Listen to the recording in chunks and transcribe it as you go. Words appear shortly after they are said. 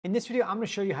In this video, I'm going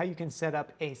to show you how you can set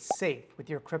up a safe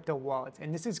with your crypto wallets.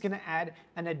 And this is going to add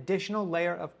an additional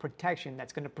layer of protection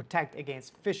that's going to protect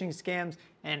against phishing scams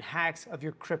and hacks of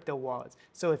your crypto wallets.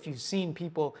 So if you've seen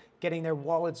people getting their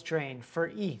wallets drained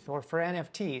for ETH or for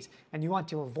NFTs, and you want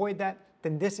to avoid that,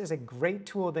 then this is a great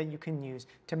tool that you can use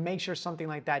to make sure something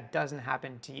like that doesn't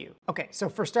happen to you. Okay, so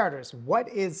for starters, what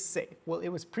is Safe? Well, it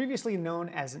was previously known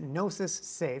as Gnosis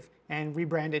Safe and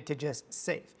rebranded to just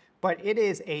Safe. But it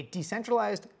is a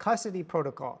decentralized custody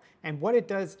protocol. And what it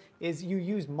does is you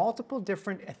use multiple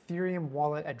different Ethereum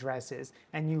wallet addresses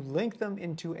and you link them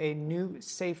into a new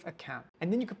safe account.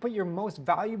 And then you can put your most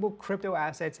valuable crypto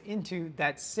assets into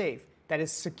that safe that is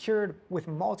secured with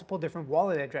multiple different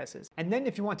wallet addresses. And then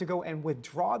if you want to go and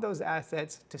withdraw those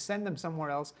assets to send them somewhere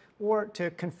else or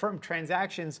to confirm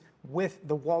transactions with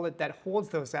the wallet that holds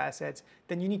those assets,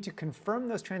 then you need to confirm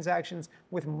those transactions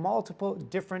with multiple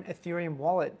different Ethereum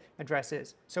wallet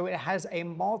addresses. So it has a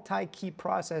multi-key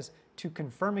process to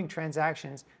confirming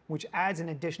transactions, which adds an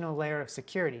additional layer of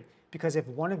security. Because if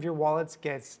one of your wallets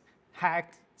gets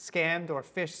hacked, scammed, or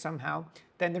phished somehow,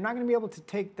 then they're not going to be able to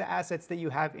take the assets that you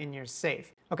have in your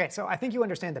safe. Okay, so I think you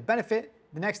understand the benefit.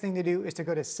 The next thing to do is to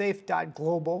go to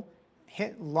safe.global,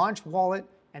 hit launch wallet,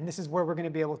 and this is where we're going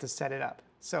to be able to set it up.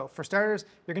 So for starters,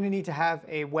 you're going to need to have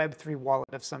a Web3 wallet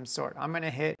of some sort. I'm going to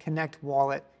hit connect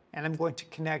wallet, and I'm going to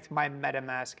connect my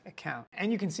MetaMask account.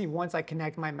 And you can see once I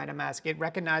connect my MetaMask, it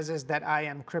recognizes that I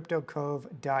am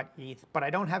CryptoCove.eth, but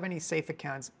I don't have any safe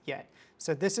accounts yet.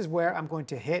 So this is where I'm going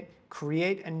to hit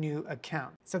create a new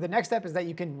account. So the next step is that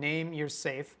you can name your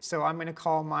safe. So I'm going to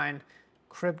call mine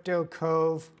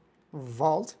CryptoCove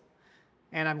Vault,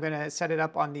 and I'm going to set it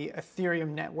up on the Ethereum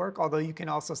network, although you can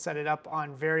also set it up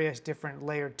on various different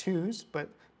layer 2s, but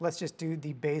let's just do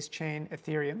the base chain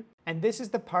Ethereum. And this is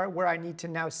the part where I need to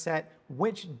now set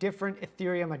which different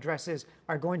Ethereum addresses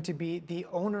are going to be the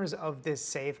owners of this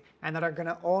safe and that are going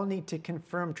to all need to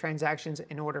confirm transactions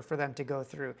in order for them to go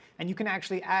through. And you can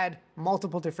actually add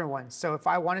multiple different ones. So if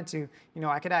I wanted to,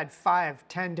 I could add 5,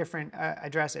 10 different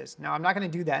addresses. Now I'm not going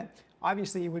to do that.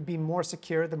 Obviously, it would be more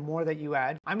secure the more that you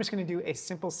add. I'm just going to do a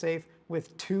simple safe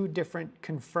with 2 different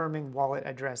confirming wallet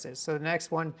addresses. So the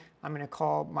next one, I'm going to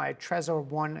call my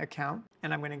Trezor1 account,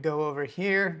 and I'm going to go over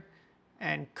here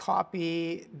and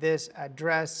copy this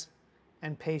address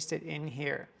and paste it in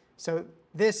here. So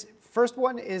this first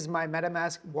one is my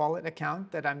MetaMask wallet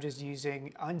account that I'm just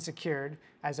using unsecured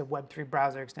as a Web3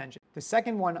 browser extension. The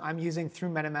second one I'm using through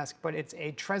MetaMask, but it's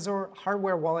a Trezor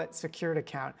hardware wallet secured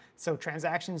account. So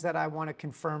transactions that I want to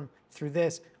confirm through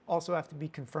this also have to be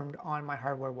confirmed on my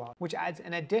hardware wallet, which adds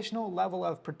an additional level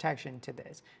of protection to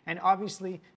this. And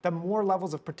obviously, the more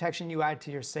levels of protection you add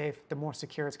to your safe, the more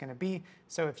secure it's going to be.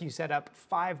 So if you set up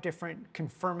 5 different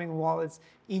confirming wallets,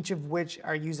 each of which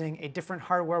are using a different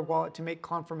hardware wallet to make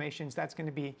confirmations, that's going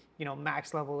to be,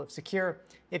 max level of secure.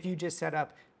 If you just set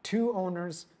up 2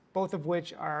 owners, both of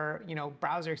which are,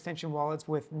 browser extension wallets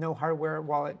with no hardware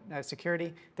wallet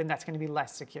security, then that's going to be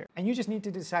less secure. And you just need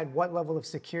to decide what level of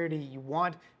security you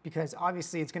want, because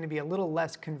obviously it's going to be a little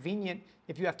less convenient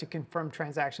if you have to confirm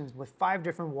transactions with 5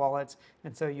 different wallets.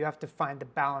 And so you have to find the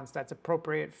balance that's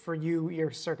appropriate for you,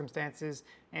 your circumstances,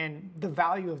 and the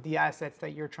value of the assets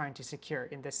that you're trying to secure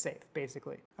in this safe,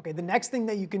 basically. Okay, the next thing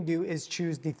that you can do is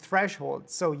choose the threshold.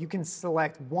 So you can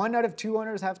select 1 out of 2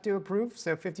 owners have to approve,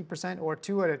 so 50%, or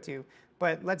 2 out of 2.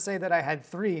 But let's say that I had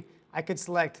 3, I could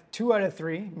select 2 out of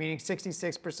 3, meaning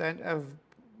 66% of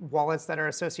wallets that are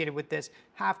associated with this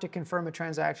have to confirm a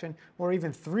transaction, or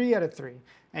even 3 out of 3.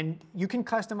 And you can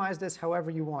customize this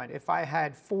however you want. If I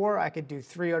had 4, I could do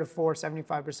 3 out of 4,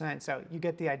 75%. So you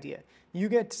get the idea. You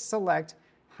get to select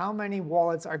how many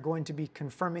wallets are going to be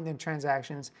confirming the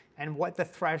transactions and what the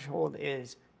threshold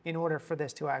is in order for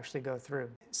this to actually go through.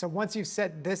 So once you've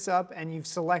set this up and you've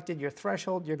selected your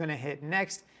threshold, you're going to hit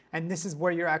next, and this is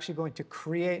where you're actually going to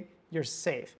create your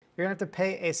safe. You're going to have to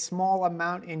pay a small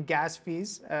amount in gas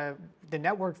fees, the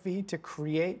network fee, to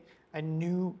create a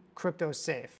new crypto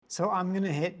safe. So I'm going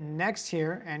to hit next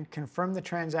here and confirm the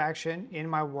transaction in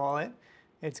my wallet.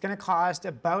 It's going to cost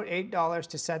about $8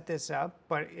 to set this up,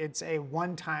 but it's a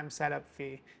one-time setup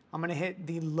fee. I'm going to hit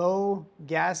the low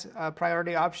gas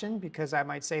priority option because I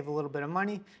might save a little bit of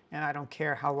money, and I don't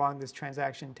care how long this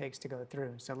transaction takes to go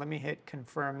through. So let me hit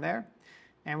confirm there,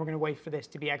 and we're going to wait for this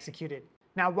to be executed.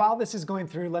 Now, while this is going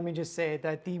through, let me just say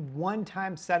that the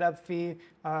one-time setup fee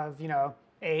of,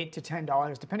 $8 to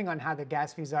 $10, depending on how the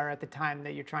gas fees are at the time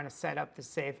that you're trying to set up the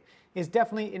safe, is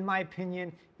definitely, in my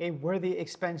opinion, a worthy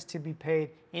expense to be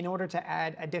paid in order to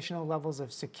add additional levels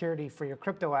of security for your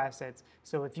crypto assets.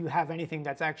 So if you have anything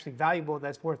that's actually valuable,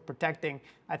 that's worth protecting,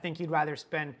 I think you'd rather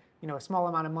spend a small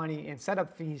amount of money in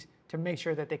setup fees to make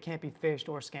sure that they can't be phished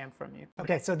or scammed from you.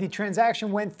 Okay, so the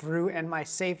transaction went through and my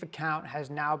Safe account has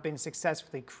now been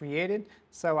successfully created.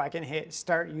 So I can hit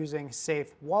start using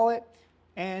Safe wallet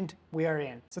and we are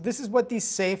in. So this is what the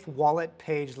Safe wallet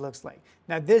page looks like.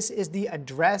 Now this is the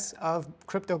address of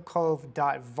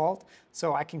cryptocove.vault.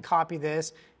 So I can copy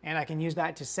this and I can use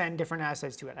that to send different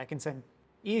assets to it. I can send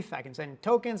ETH, I can send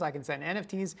tokens, I can send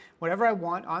NFTs, whatever I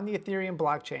want on the Ethereum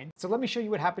blockchain. So let me show you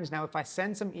what happens now if I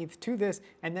send some ETH to this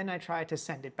and then I try to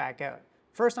send it back out.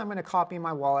 First, I'm going to copy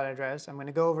my wallet address. I'm going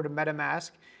to go over to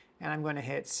MetaMask and I'm going to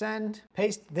hit send,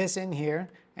 paste this in here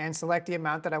and select the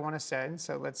amount that I want to send.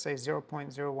 So let's say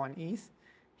 0.01 ETH,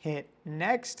 hit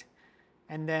next.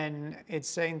 And then it's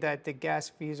saying that the gas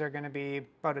fees are going to be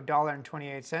about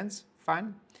 $1.28.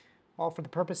 Fine. All for the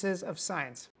purposes of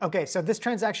science. Okay, so this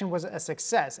transaction was a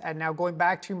success. And now going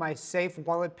back to my Safe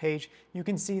wallet page, you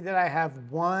can see that I have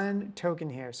one token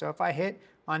here. So if I hit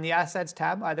on the assets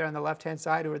tab, either on the left-hand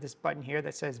side or this button here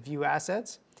that says view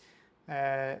assets,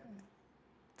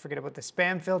 forget about the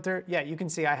spam filter. Yeah, you can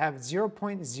see I have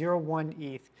 0.01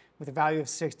 ETH with a value of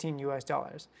 16 US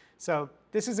dollars. So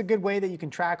this is a good way that you can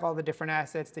track all the different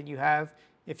assets that you have.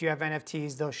 If you have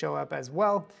NFTs, they'll show up as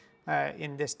well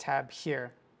in this tab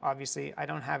here. Obviously, I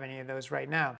don't have any of those right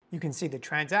now. You can see the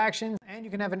transactions and you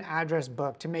can have an address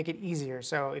book to make it easier.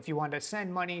 So if you want to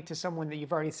send money to someone that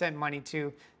you've already sent money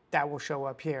to, that will show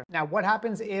up here. Now, what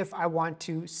happens if I want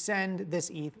to send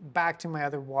this ETH back to my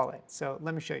other wallet? So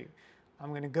let me show you. I'm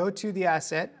going to go to the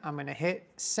asset, I'm going to hit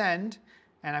send,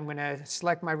 and I'm going to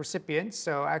select my recipient.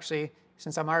 So actually,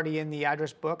 since I'm already in the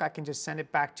address book, I can just send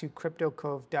it back to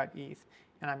cryptocove.eth,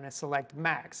 and I'm going to select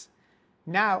max.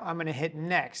 Now I'm going to hit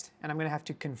next, and I'm going to have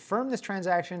to confirm this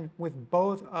transaction with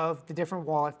both of the different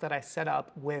wallets that I set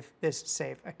up with this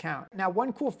Safe account. Now,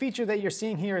 one cool feature that you're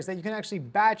seeing here is that you can actually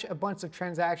batch a bunch of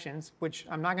transactions, which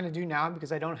I'm not going to do now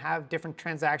because I don't have different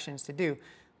transactions to do.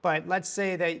 But let's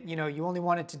say that you only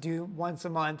wanted to do once a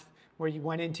month where you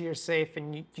went into your Safe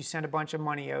and you sent a bunch of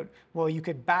money out. Well, you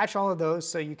could batch all of those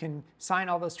so you can sign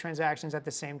all those transactions at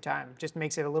the same time. Just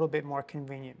makes it a little bit more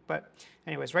convenient. But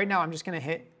anyways, right now I'm just going to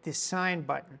hit the sign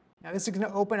button. Now this is going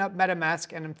to open up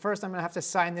MetaMask, and first I'm going to have to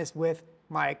sign this with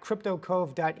my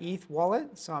cryptocove.eth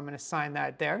wallet. So I'm going to sign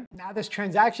that there. Now this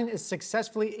transaction is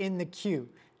successfully in the queue.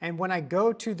 And when I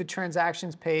go to the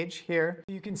transactions page here,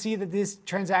 you can see that this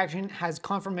transaction has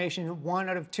confirmation 1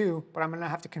 out of 2, but I'm going to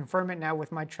have to confirm it now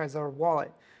with my Trezor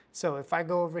wallet. So if I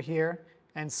go over here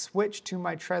and switch to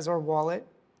my Trezor wallet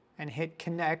and hit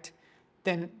connect,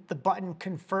 then the button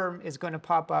confirm is going to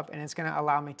pop up and it's going to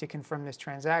allow me to confirm this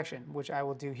transaction, which I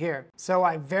will do here. So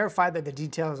I verified that the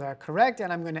details are correct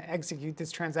and I'm going to execute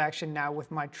this transaction now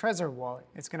with my Trezor wallet.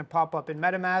 It's going to pop up in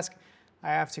MetaMask. I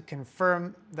have to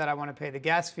confirm that I want to pay the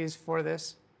gas fees for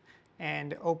this.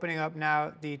 And opening up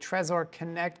now the Trezor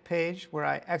Connect page where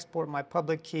I export my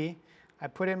public key. I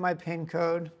put in my PIN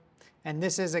code. And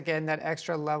this is, again, that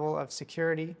extra level of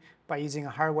security by using a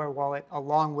hardware wallet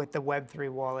along with the Web3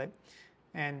 wallet.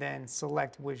 And then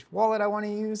select which wallet I want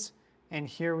to use. And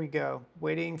here we go,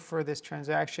 waiting for this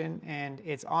transaction. And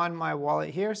it's on my wallet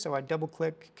here, so I double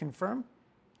click confirm.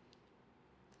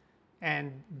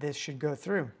 And this should go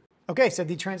through. Okay, so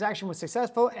the transaction was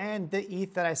successful and the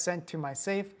ETH that I sent to my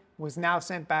Safe was now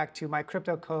sent back to my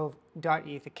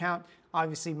cryptocove.eth account,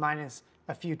 obviously minus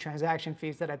a few transaction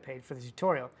fees that I paid for the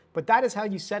tutorial. But that is how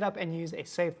you set up and use a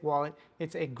Safe wallet.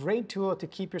 It's a great tool to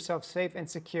keep yourself safe and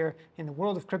secure in the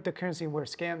world of cryptocurrency where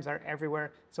scams are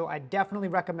everywhere. So I definitely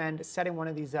recommend setting one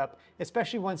of these up,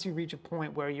 especially once you reach a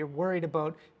point where you're worried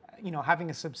about having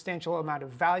a substantial amount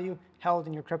of value held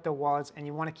in your crypto wallets and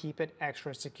you want to keep it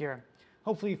extra secure.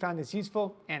 Hopefully you found this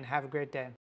useful and have a great day.